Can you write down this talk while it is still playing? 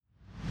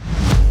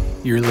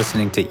You're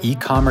listening to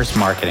E-Commerce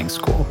Marketing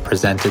School,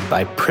 presented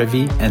by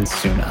Privy and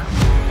Suna.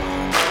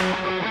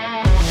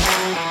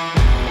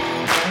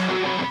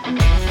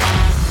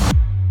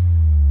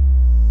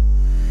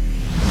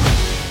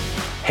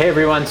 Hey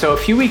everyone, so a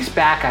few weeks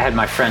back I had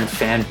my friend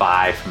Fan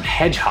Bai from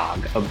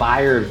Hedgehog, a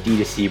buyer of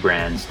D2C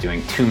brands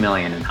doing $2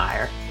 million and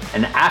higher.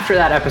 And after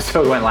that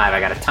episode went live,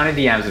 I got a ton of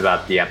DMs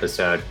about the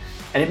episode.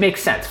 And it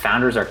makes sense.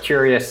 Founders are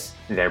curious,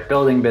 they're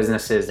building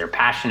businesses, they're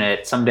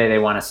passionate. Someday they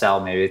want to sell,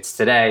 maybe it's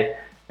today,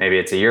 maybe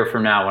it's a year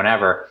from now,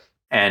 whenever.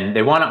 And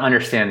they want to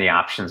understand the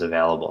options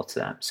available to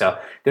them. So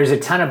there's a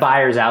ton of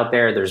buyers out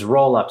there. There's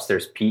roll-ups,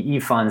 there's PE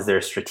funds,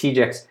 there's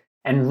strategics.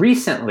 And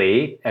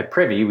recently at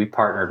Privy, we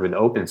partnered with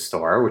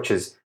OpenStore, which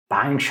is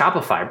buying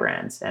Shopify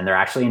brands, and they're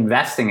actually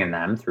investing in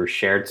them through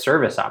shared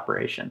service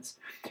operations.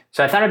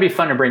 So I thought it'd be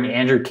fun to bring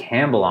Andrew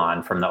Campbell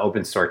on from the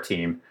OpenStore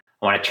team.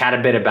 I want to chat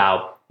a bit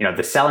about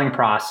the selling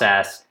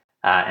process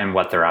and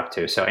what they're up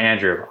to. So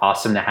Andrew,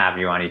 awesome to have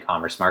you on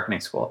E-Commerce Marketing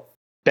School.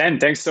 Ben,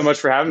 thanks so much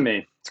for having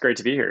me. It's great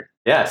to be here.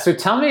 Yeah. So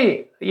tell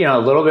me, a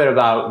little bit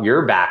about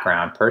your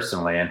background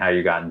personally and how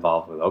you got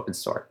involved with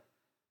OpenStore.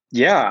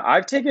 Yeah,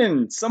 I've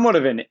taken somewhat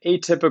of an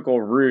atypical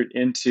route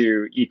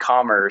into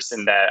e-commerce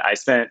in that I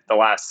spent the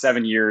last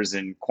 7 years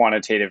in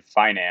quantitative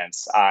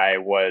finance. I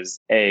was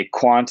a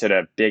quant at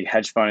a big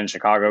hedge fund in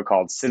Chicago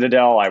called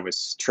Citadel. I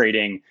was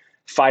trading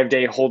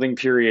 5-day holding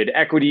period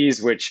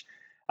equities, which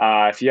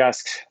if you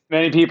ask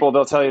many people,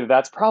 they'll tell you that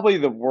that's probably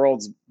the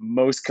world's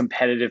most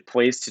competitive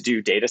place to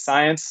do data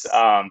science.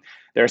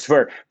 There's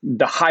where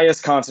the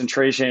highest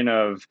concentration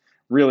of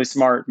really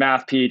smart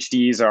math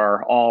PhDs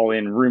are all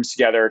in rooms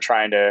together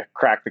trying to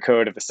crack the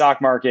code of the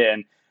stock market.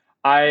 And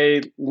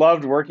I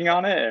loved working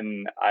on it.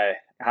 And I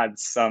had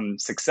some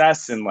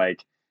success in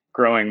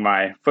growing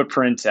my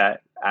footprint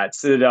at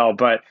Citadel.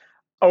 But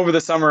over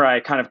the summer, I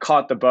kind of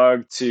caught the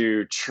bug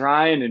to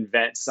try and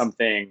invent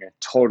something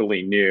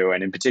totally new.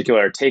 And in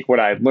particular, take what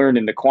I learned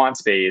in the quant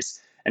space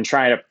and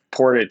try to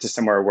port it to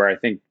somewhere where I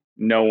think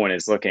no one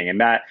is looking. And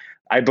that,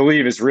 I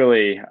believe, is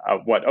really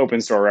what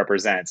OpenStore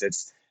represents.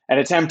 It's an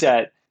attempt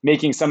at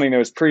making something that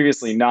was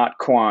previously not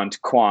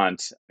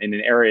quant in an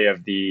area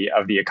of the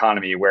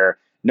economy where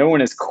no one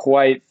has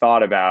quite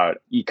thought about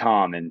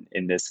e-com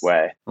in this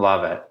way.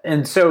 Love it.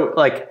 And so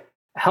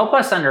help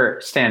us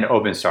understand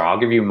OpenStore. I'll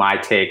give you my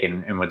take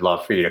and would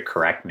love for you to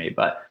correct me.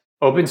 But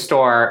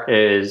OpenStore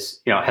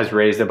has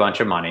raised a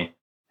bunch of money.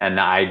 And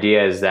the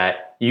idea is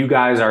that you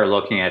guys are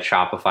looking at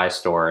Shopify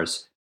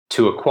stores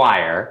to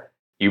acquire,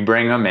 you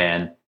bring them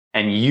in,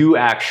 and you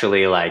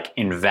actually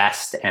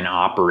invest and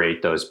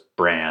operate those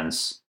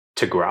brands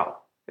to grow.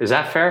 Is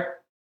that fair?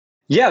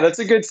 Yeah, that's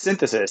a good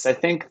synthesis. I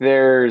think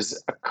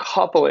there's a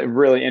couple of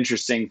really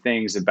interesting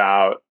things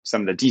about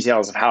some of the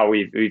details of how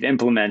we've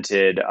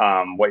implemented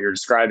what you're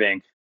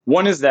describing.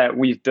 One is that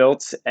we've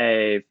built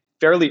a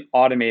fairly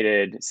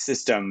automated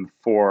system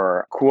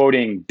for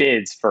quoting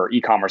bids for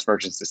e-commerce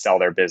merchants to sell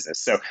their business.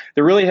 So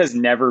there really has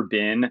never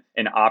been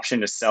an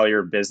option to sell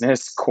your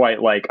business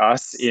quite like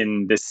us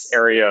in this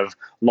area of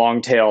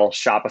long tail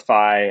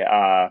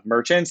Shopify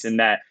merchants, in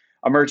that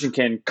a merchant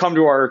can come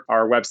to our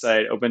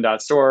website,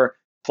 open.store,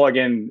 plug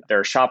in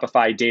their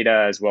Shopify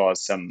data as well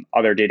as some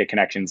other data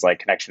connections like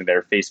connection to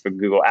their Facebook,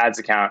 Google Ads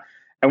account,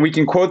 and we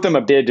can quote them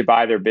a bid to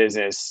buy their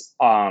business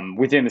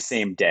within the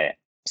same day.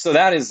 So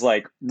that is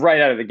right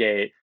out of the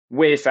gate,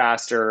 way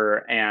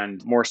faster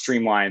and more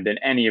streamlined than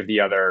any of the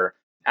other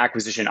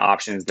acquisition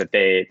options that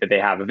they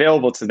have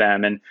available to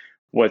them. And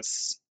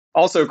what's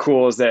also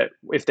cool is that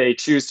if they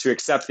choose to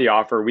accept the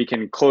offer, we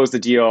can close the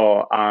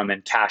deal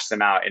and cash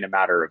them out in a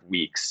matter of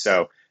weeks.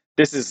 So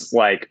this is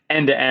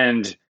end to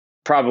end,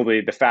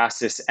 probably the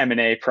fastest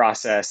M&A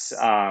process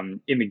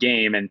in the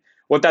game. And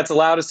what that's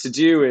allowed us to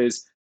do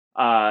is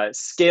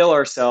scale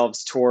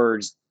ourselves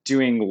towards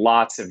doing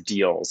lots of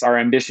deals. Our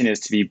ambition is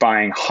to be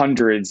buying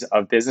hundreds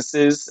of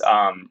businesses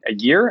a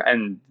year.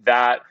 And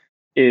that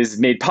is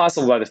made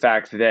possible by the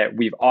fact that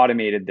we've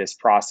automated this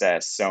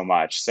process so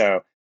much.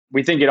 So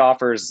we think it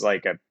offers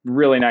a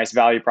really nice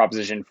value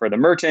proposition for the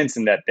merchants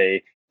in that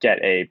they get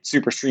a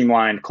super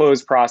streamlined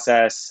close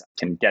process,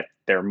 can get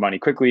their money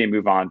quickly and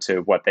move on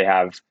to what they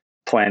have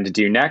planned to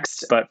do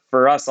next. But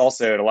for us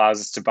also, it allows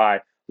us to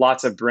buy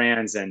lots of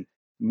brands and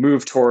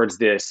move towards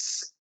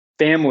this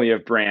family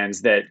of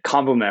brands that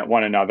complement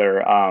one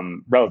another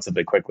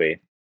relatively quickly.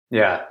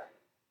 Yeah.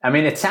 I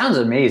mean, it sounds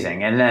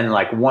amazing. And then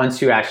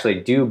once you actually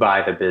do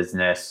buy the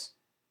business,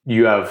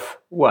 you have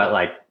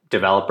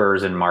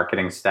developers and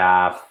marketing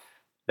staff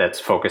that's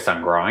focused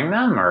on growing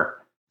them,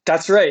 or?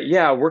 That's right.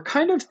 Yeah. We're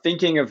kind of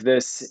thinking of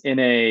this in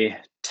a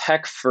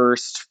tech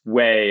first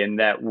way, in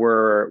that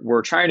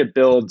we're trying to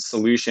build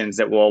solutions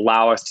that will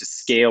allow us to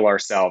scale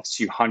ourselves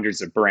to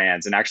hundreds of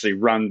brands and actually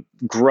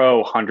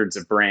grow hundreds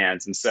of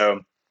brands. And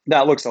so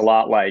that looks a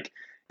lot like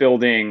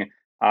building,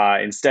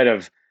 instead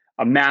of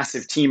a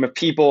massive team of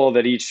people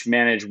that each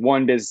manage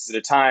one business at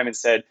a time,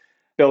 instead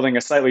building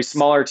a slightly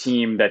smaller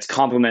team that's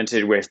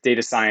complemented with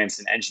data science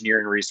and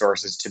engineering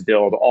resources to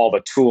build all the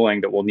tooling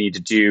that we'll need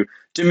to do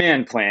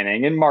demand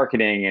planning and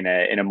marketing in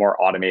a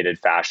more automated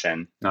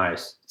fashion.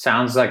 Nice.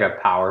 Sounds like a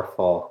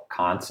powerful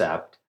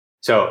concept.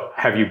 So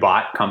have you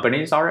bought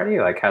companies already?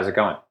 Like, how's it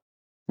going?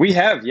 We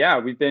have, yeah.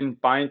 We've been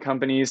buying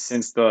companies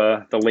since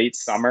the late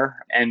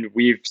summer, and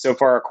we've so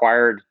far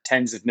acquired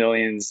tens of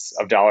millions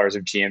of dollars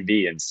of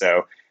GMV. And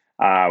so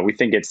we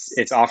think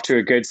it's off to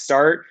a good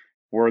start.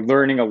 We're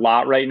learning a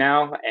lot right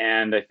now,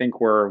 and I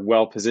think we're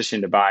well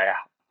positioned to buy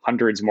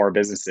hundreds more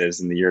businesses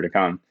in the year to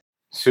come.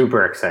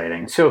 Super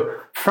exciting. So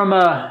from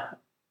a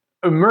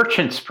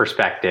merchant's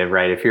perspective,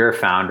 right? If you're a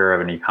founder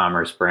of an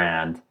e-commerce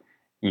brand,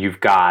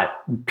 you've got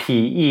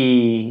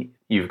PE,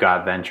 you've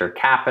got venture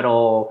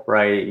capital,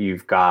 right?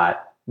 You've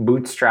got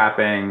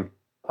bootstrapping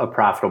a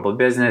profitable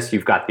business,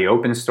 you've got the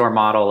open store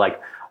model. Like,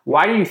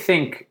 why do you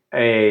think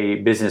a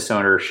business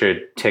owner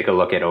should take a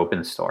look at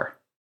open store?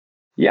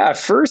 Yeah,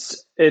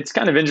 first, it's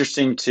kind of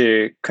interesting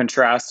to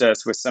contrast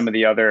us with some of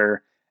the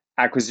other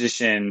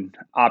acquisition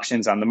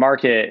options on the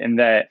market in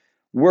that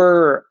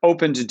we're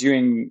open to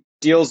doing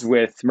deals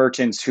with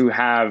merchants who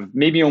have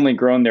maybe only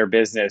grown their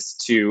business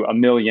to $1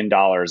 million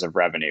of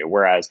revenue,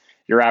 whereas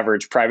your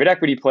average private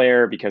equity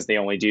player, because they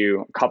only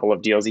do a couple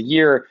of deals a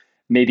year,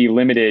 may be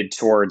limited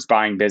towards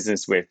buying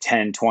business with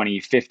 10, 20,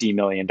 $50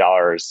 million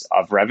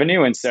of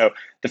revenue. And so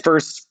the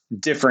first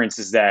difference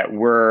is that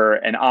we're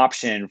an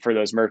option for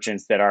those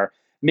merchants that are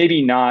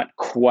maybe not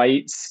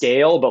quite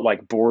scale, but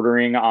like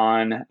bordering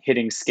on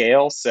hitting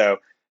scale. So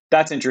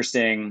that's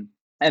interesting.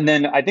 And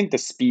then I think the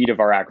speed of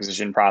our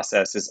acquisition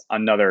process is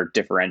another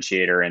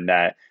differentiator in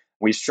that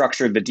we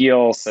structured the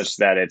deal such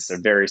that it's a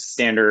very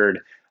standard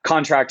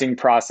contracting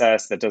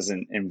process that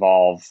doesn't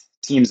involve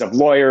teams of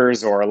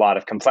lawyers or a lot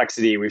of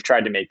complexity. We've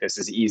tried to make this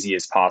as easy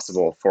as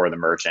possible for the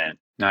merchant.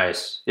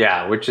 Nice.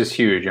 Yeah, which is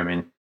huge. I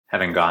mean,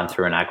 having gone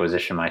through an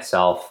acquisition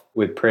myself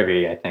with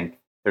Privy, I think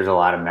there's a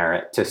lot of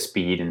merit to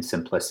speed and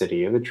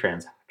simplicity of a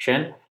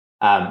transaction.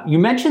 You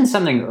mentioned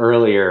something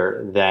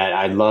earlier that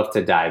I'd love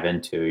to dive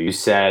into. You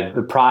said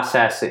the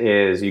process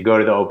is you go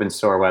to the open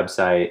store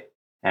website,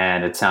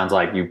 and it sounds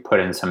like you put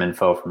in some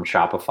info from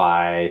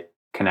Shopify,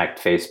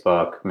 connect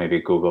Facebook,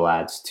 maybe Google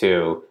Ads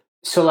too.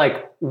 So,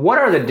 like, what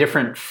are the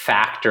different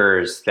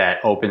factors that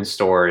open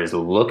store is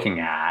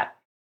looking at,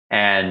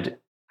 and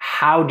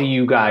how do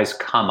you guys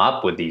come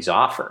up with these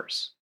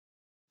offers?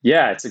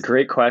 Yeah, it's a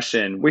great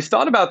question. We've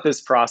thought about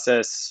this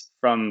process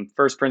from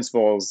first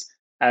principles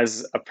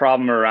as a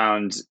problem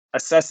around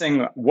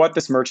assessing what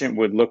this merchant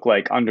would look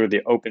like under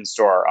the open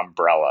store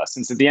umbrella.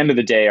 Since at the end of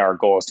the day, our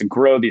goal is to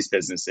grow these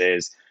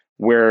businesses,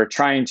 we're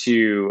trying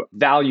to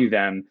value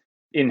them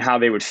in how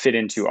they would fit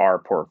into our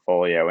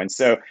portfolio. And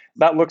so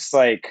that looks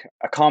like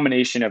a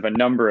combination of a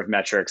number of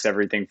metrics,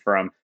 everything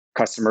from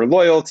customer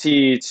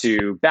loyalty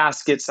to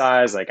basket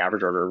size, like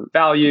average order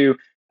value,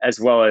 as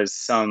well as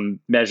some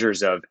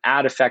measures of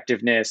ad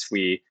effectiveness.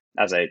 We,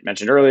 as I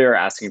mentioned earlier,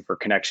 asking for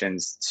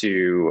connections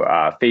to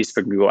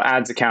Facebook, Google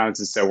Ads accounts.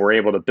 And so we're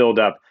able to build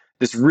up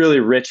this really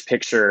rich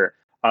picture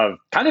of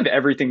kind of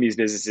everything these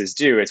businesses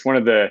do. It's one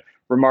of the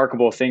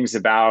remarkable things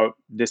about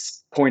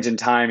this point in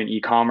time in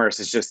e-commerce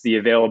is just the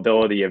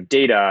availability of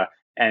data.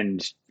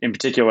 And in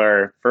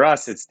particular, for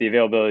us, it's the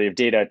availability of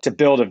data to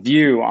build a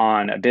view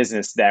on a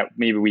business that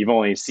maybe we've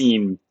only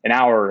seen an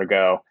hour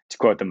ago, to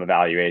quote them,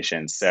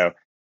 evaluations. So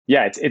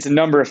yeah, it's a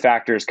number of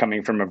factors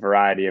coming from a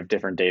variety of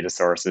different data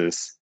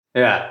sources.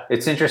 Yeah,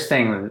 it's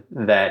interesting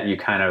that you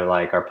kind of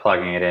like are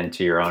plugging it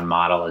into your own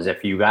model as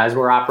if you guys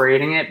were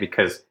operating it,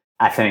 because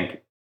I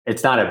think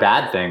it's not a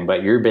bad thing,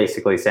 but you're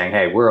basically saying,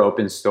 hey, we're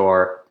open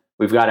store,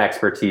 we've got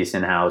expertise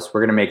in house,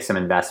 we're going to make some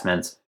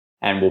investments,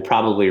 and we'll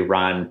probably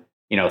run,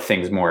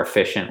 things more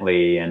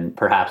efficiently and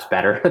perhaps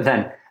better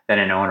than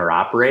an owner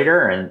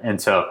operator. And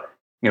so,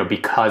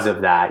 because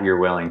of that, you're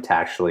willing to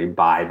actually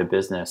buy the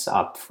business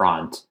up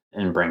front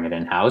and bring it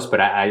in house.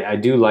 But I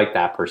do like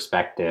that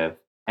perspective.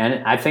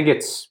 And I think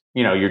it's,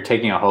 you're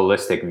taking a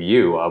holistic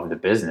view of the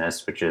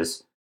business, which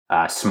is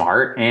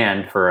smart,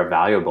 and for a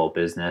valuable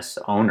business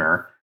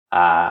owner,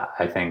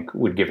 I think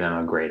would give them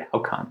a great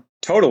outcome.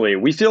 Totally.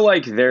 We feel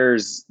like there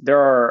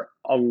are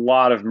a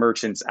lot of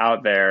merchants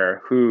out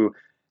there who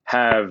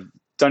have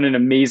done an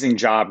amazing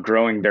job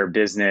growing their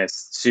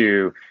business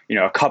to,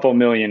 a couple $1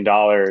 million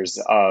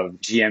of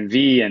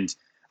GMV,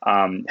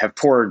 and have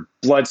poured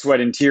blood,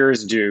 sweat, and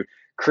tears into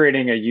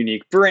creating a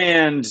unique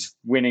brand,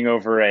 winning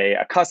over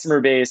a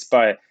customer base,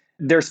 but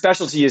their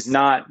specialty is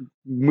not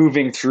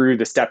moving through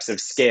the steps of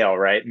scale,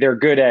 right? They're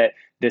good at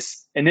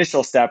this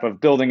initial step of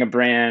building a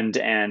brand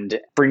and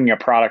bringing a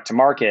product to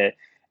market.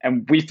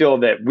 And we feel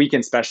that we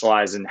can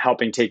specialize in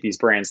helping take these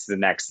brands to the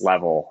next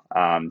level.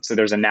 So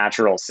there's a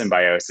natural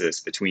symbiosis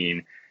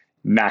between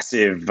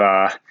massive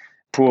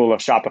pool of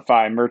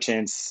Shopify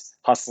merchants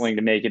hustling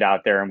to make it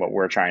out there and what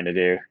we're trying to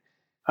do.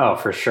 Oh,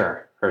 for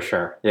sure. For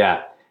sure.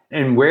 Yeah.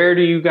 And where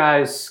do you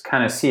guys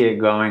kind of see it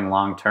going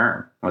long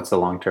term? What's the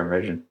long term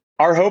vision?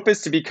 Our hope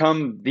is to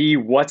become the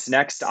what's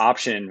next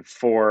option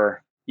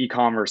for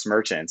e-commerce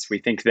merchants. We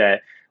think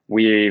that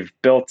We've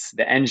built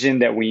the engine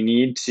that we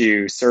need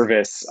to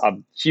service a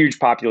huge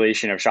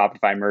population of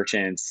Shopify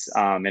merchants,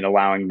 and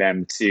allowing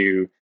them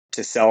to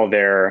sell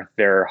their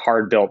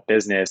hard built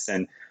business.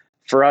 And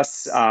for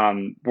us,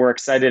 we're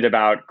excited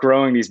about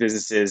growing these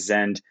businesses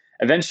and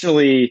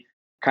eventually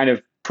kind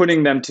of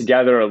putting them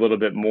together a little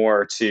bit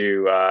more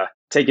to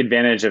take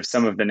advantage of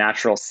some of the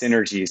natural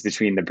synergies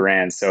between the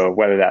brands. So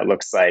whether that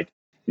looks like,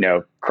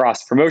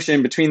 cross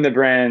promotion between the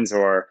brands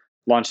or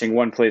launching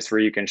one place where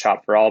you can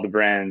shop for all the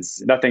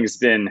brands, nothing's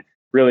been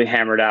really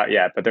hammered out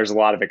yet, but there's a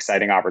lot of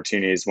exciting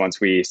opportunities once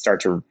we start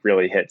to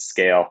really hit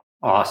scale.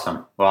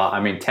 Awesome. Well,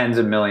 I mean, tens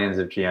of millions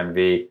of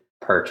GMV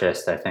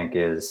purchased, I think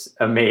is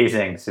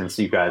amazing since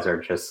you guys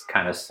are just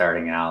kind of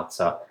starting out.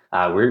 So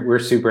we're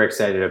super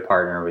excited to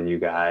partner with you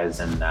guys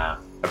and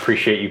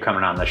appreciate you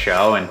coming on the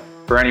show. And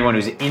for anyone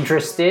who's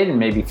interested and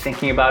maybe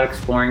thinking about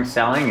exploring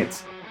selling,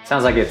 it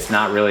sounds like it's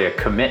not really a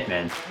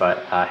commitment, but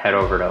head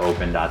over to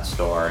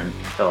open.store and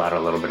fill out a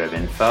little bit of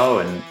info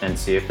and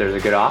see if there's a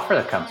good offer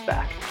that comes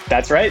back.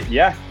 That's right.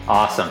 Yeah.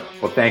 Awesome.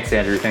 Well, thanks,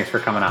 Andrew. Thanks for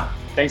coming on.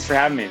 Thanks for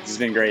having me. This has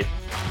been great.